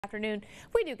Afternoon,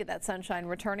 we do get that sunshine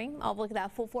returning. I'll look at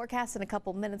that full forecast in a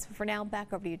couple minutes. But for now,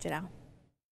 back over to you, Janelle.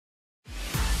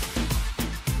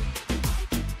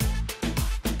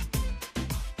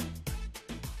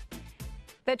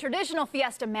 The traditional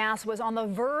Fiesta Mass was on the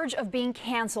verge of being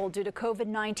canceled due to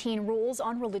COVID-19 rules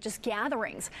on religious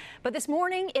gatherings. But this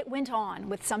morning, it went on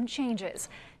with some changes.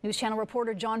 News Channel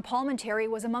reporter John Palmentary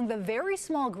was among the very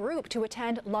small group to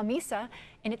attend La Misa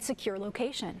in its secure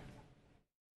location.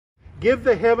 Give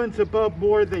the heavens above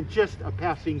more than just a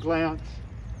passing glance.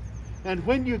 And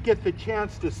when you get the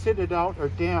chance to sit it out or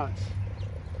dance,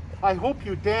 I hope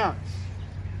you dance.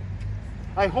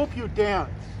 I hope you dance.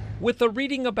 With a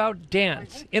reading about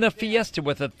dance in a fiesta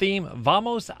with the theme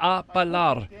Vamos a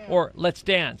bailar, or Let's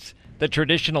Dance. The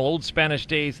traditional Old Spanish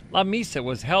days, La Misa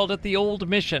was held at the Old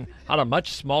Mission on a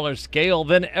much smaller scale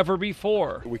than ever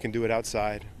before. We can do it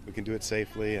outside, we can do it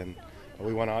safely, and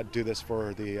we want to do this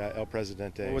for the El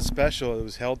Presidente. It was special. It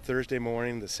was held Thursday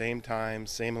morning, the same time,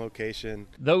 same location.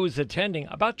 Those attending,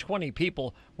 about 20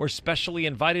 people, were specially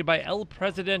invited by El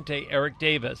Presidente Eric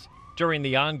Davis. During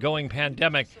the ongoing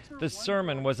pandemic, the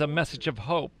sermon was a message of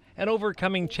hope and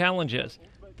overcoming challenges.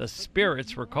 The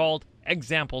spirits were called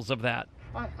examples of that.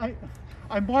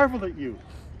 I marvel at you.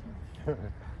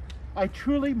 I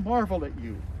truly marvel at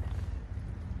you,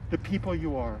 the people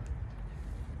you are.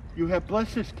 You have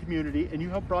blessed this community and you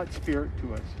have brought spirit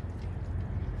to us.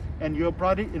 And you have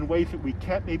brought it in ways that we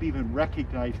can't maybe even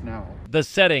recognize now. The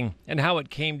setting and how it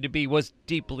came to be was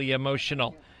deeply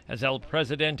emotional, as El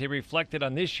Presidente reflected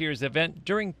on this year's event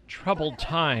during troubled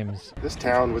times. This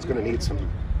town was going to need some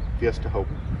fiesta hope.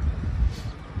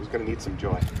 It was going to need some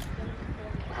joy,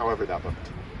 however that looked.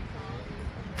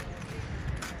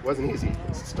 It wasn't easy.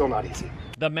 It's still not easy.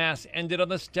 The Mass ended on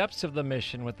the steps of the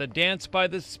mission with a dance by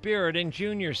the Spirit and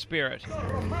Junior Spirit.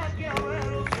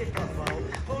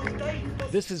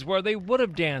 This is where they would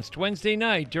have danced Wednesday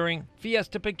night during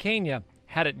Fiesta Pequeña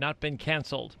had it not been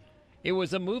canceled. It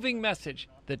was a moving message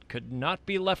that could not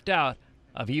be left out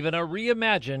of even a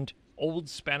reimagined Old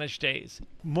Spanish days.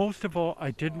 Most of all,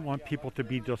 I didn't want people to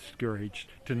be discouraged,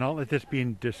 to not let this be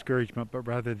in discouragement, but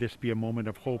rather this be a moment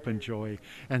of hope and joy.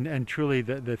 And truly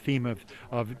the theme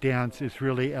of dance is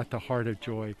really at the heart of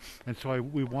joy. And so I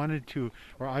wanted to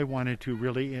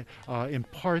really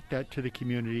impart that to the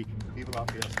community.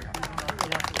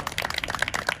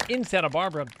 In Santa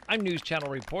Barbara, I'm News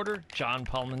Channel reporter John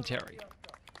Palmentary.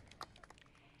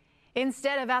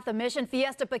 Instead of at the Mission,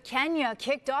 Fiesta Pequeña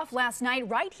kicked off last night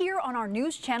right here on our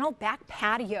News Channel back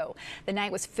patio. The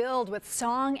night was filled with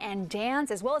song and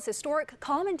dance as well as historic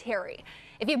commentary.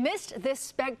 If you missed this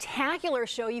spectacular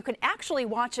show, you can actually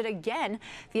watch it again.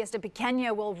 Fiesta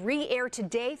Pequeña will re-air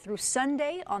today through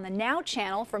Sunday on the Now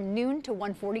channel from noon to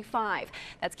 1:45.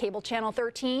 That's cable channel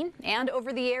 13 and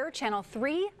over the air channel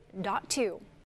 3.2.